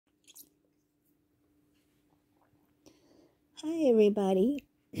Hi everybody,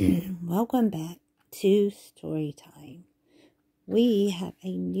 welcome back to Story Time. We have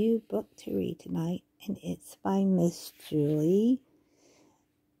a new book to read tonight, and it's by Miss Julie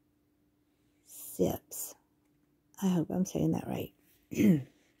Sipes. I hope I'm saying that right.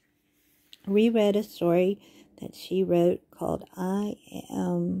 We read a story that she wrote called I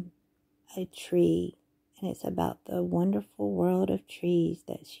Am a Tree, and it's about the wonderful world of trees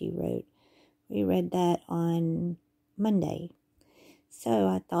that she wrote. We read that on Monday. So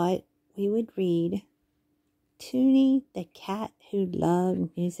I thought we would read Tooney the Cat Who Loved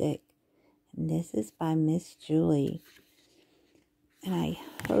Music. And this is by Miss Julie. And I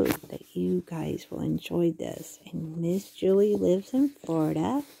hope that you guys will enjoy this. And Miss Julie lives in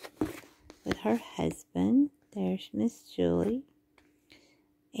Florida with her husband. There's Miss Julie.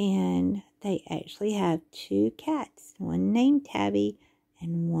 And they actually have two cats. One named Tabby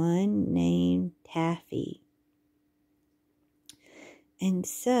and one named Taffy. And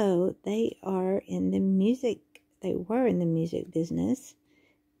so they were in the music business.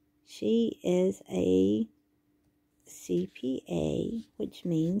 She is a CPA, which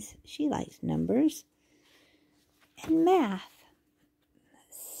means she likes numbers and math.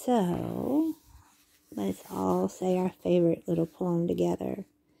 So let's all say our favorite little poem together.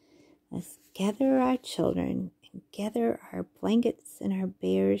 Let's gather our children and gather our blankets and our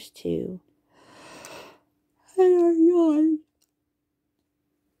bears too. And our yarn.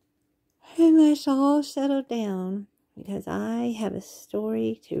 And let's all settle down, because I have a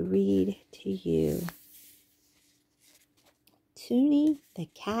story to read to you. Tooney the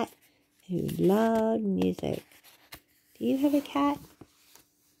Cat Who Loved Music. Do you have a cat?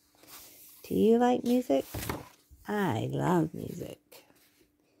 Do you like music? I love music.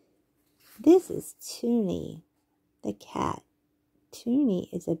 This is Tooney the cat.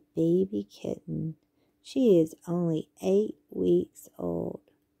 Tooney is a baby kitten. She is only 8 weeks old.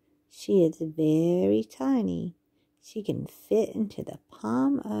 She is very tiny. She can fit into the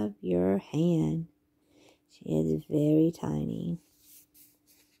palm of your hand. She is very tiny.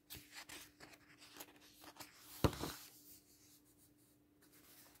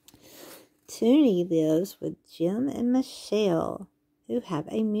 Tooney lives with Jim and Michelle, who have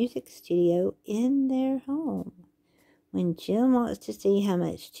a music studio in their home. When Jim wants to see how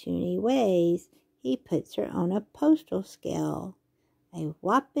much Tooney weighs, he puts her on a postal scale. A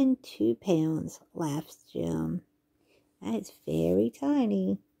whopping 2 pounds, laughs Jim. That's very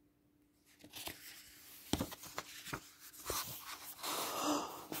tiny.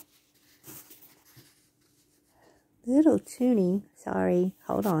 Little Tooney,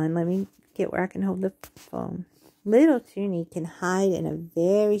 hold on, let me get where I can hold the phone. Little Tooney can hide in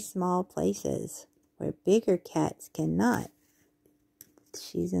very small places where bigger cats cannot.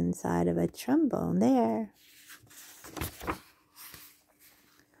 She's inside of a trombone there.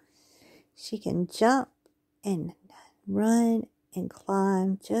 She can jump and run and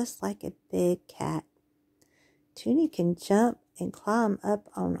climb just like a big cat. Tooney can jump and climb up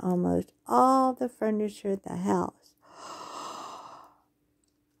on almost all the furniture in the house.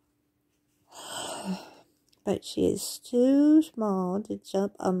 But she is too small to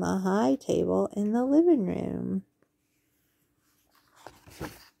jump on the high table in the living room.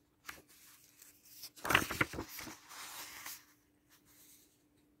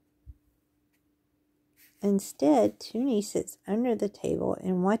 Instead, Tooney sits under the table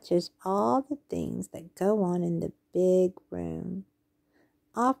and watches all the things that go on in the big room.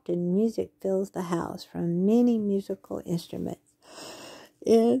 Often music fills the house from many musical instruments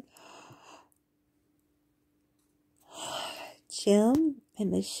in Jim and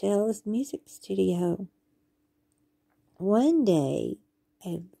Michelle's music studio. One day,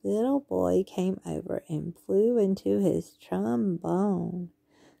 a little boy came over and blew into his trombone.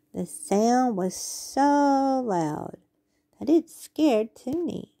 The sound was so loud that it scared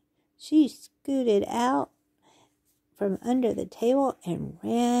Tooney. She scooted out from under the table and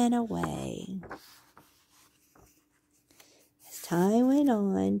ran away. As time went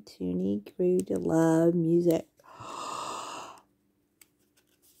on, Tooney grew to love music.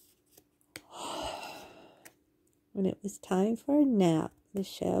 When it was time for a nap,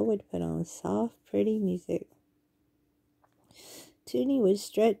 Michelle would put on soft, pretty music. Tooney would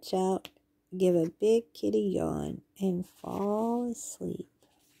stretch out, give a big kitty yawn, and fall asleep.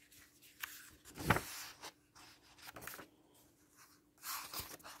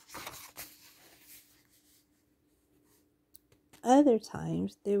 Other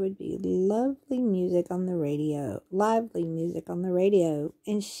times, there would be lively music on the radio,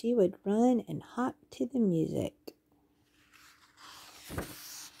 and she would run and hop to the music.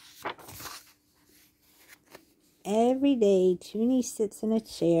 Every day, Tooney sits in a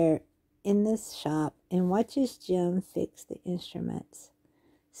chair in the shop and watches Jim fix the instruments.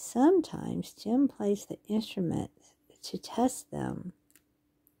 Sometimes Jim plays the instruments to test them.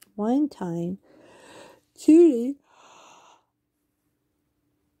 One time, Tooney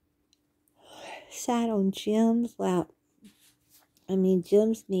sat on Jim's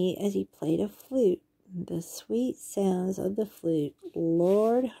knee as he played a flute. The sweet sounds of the flute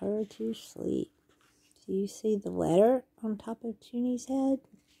lured her to sleep. Do you see the letter on top of Tooney's head?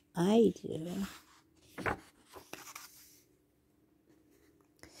 I do.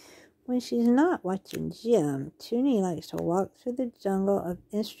 When she's not watching Jim, Tooney likes to walk through the jungle of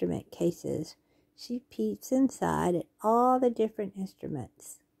instrument cases. She peeks inside at all the different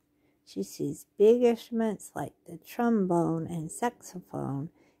instruments. She sees big instruments like the trombone and saxophone,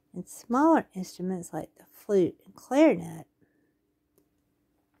 and smaller instruments like the flute and clarinet.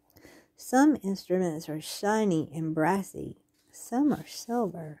 Some instruments are shiny and brassy. Some are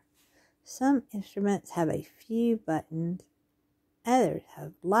silver. Some instruments have a few buttons. Others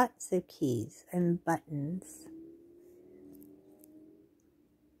have lots of keys and buttons.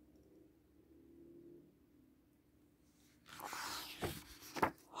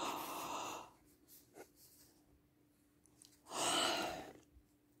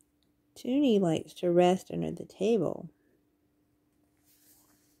 Tooney likes to rest under the table.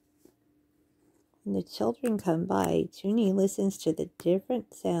 When the children come by, Tooney listens to the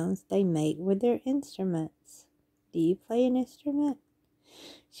different sounds they make with their instruments. Do you play an instrument?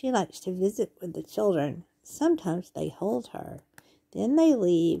 She likes to visit with the children. Sometimes they hold her. Then they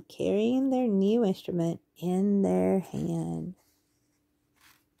leave, carrying their new instrument in their hand.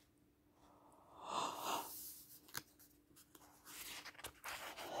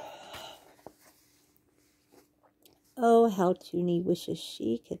 Oh, how Tooney wishes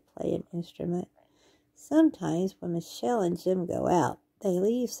she could play an instrument. Sometimes when Michelle and Jim go out, they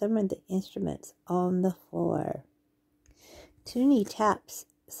leave some of the instruments on the floor. Tooney taps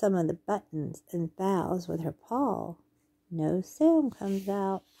some of the buttons and bows with her paw. No sound comes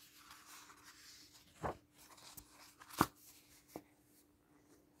out.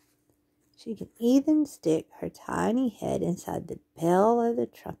 She can even stick her tiny head inside the bell of the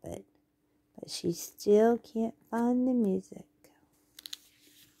trumpet, but she still can't find the music.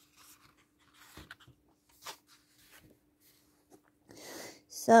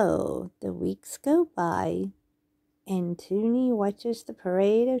 So the weeks go by, and Tooney watches the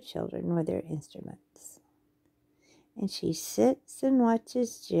parade of children with their instruments. And she sits and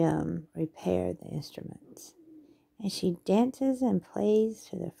watches Jim repair the instruments. And she dances and plays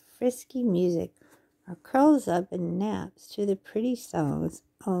to the frisky music or curls up and naps to the pretty songs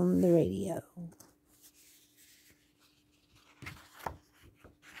on the radio.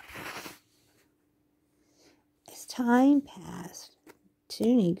 As time passed,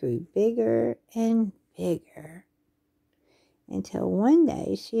 Tooney grew bigger and bigger, until one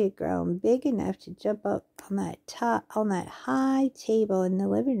day she had grown big enough to jump up on that high table in the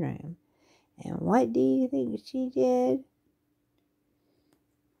living room. And what do you think she did?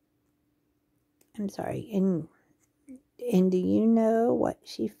 I'm sorry. And do you know what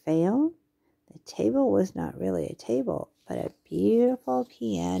she found? The table was not really a table, but a beautiful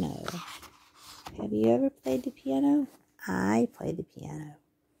piano. Have you ever played the piano? I played the piano.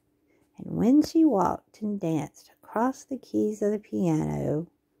 And when she walked and danced across the keys of the piano,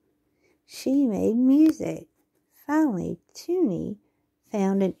 she made music. Finally, Tooney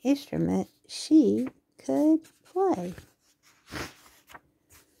found an instrument she could play.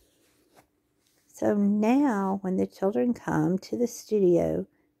 So now, when the children come to the studio,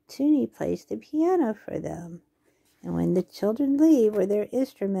 Tooney plays the piano for them. And when the children leave with their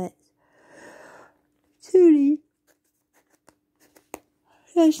instruments, Tooney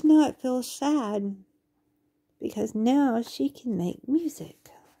does not feel sad, because now she can make music.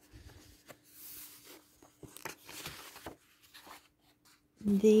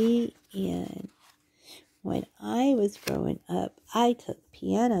 The end. When I was growing up, I took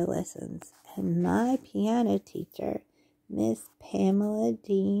piano lessons, and my piano teacher, Miss Pamela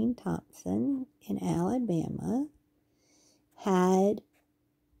Dean Thompson in Alabama, had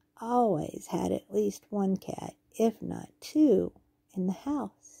always had at least one cat, if not two, in the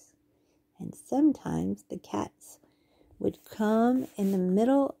house. And sometimes the cats would come in the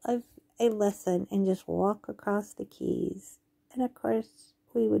middle of a lesson and just walk across the keys. And of course,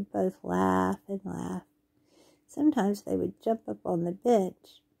 we would both laugh and laugh. Sometimes they would jump up on the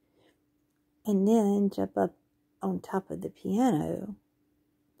bench and then jump up on top of the piano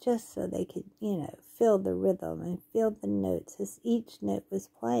just so they could, feel the rhythm and feel the notes as each note was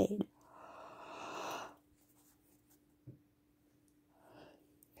played.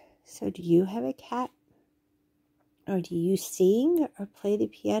 So do you have a cat? Or do you sing or play the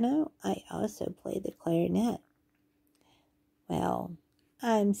piano? I also play the clarinet. Well,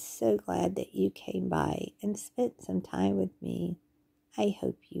 I'm so glad that you came by and spent some time with me. I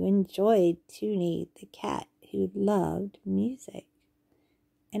hope you enjoyed Tooney the Cat who loved music.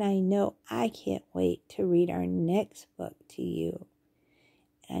 And I know I can't wait to read our next book to you.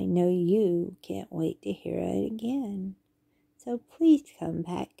 And I know you can't wait to hear it again. So please come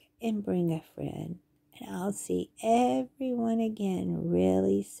back and bring a friend. And I'll see everyone again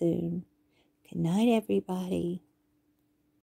really soon. Good night, everybody.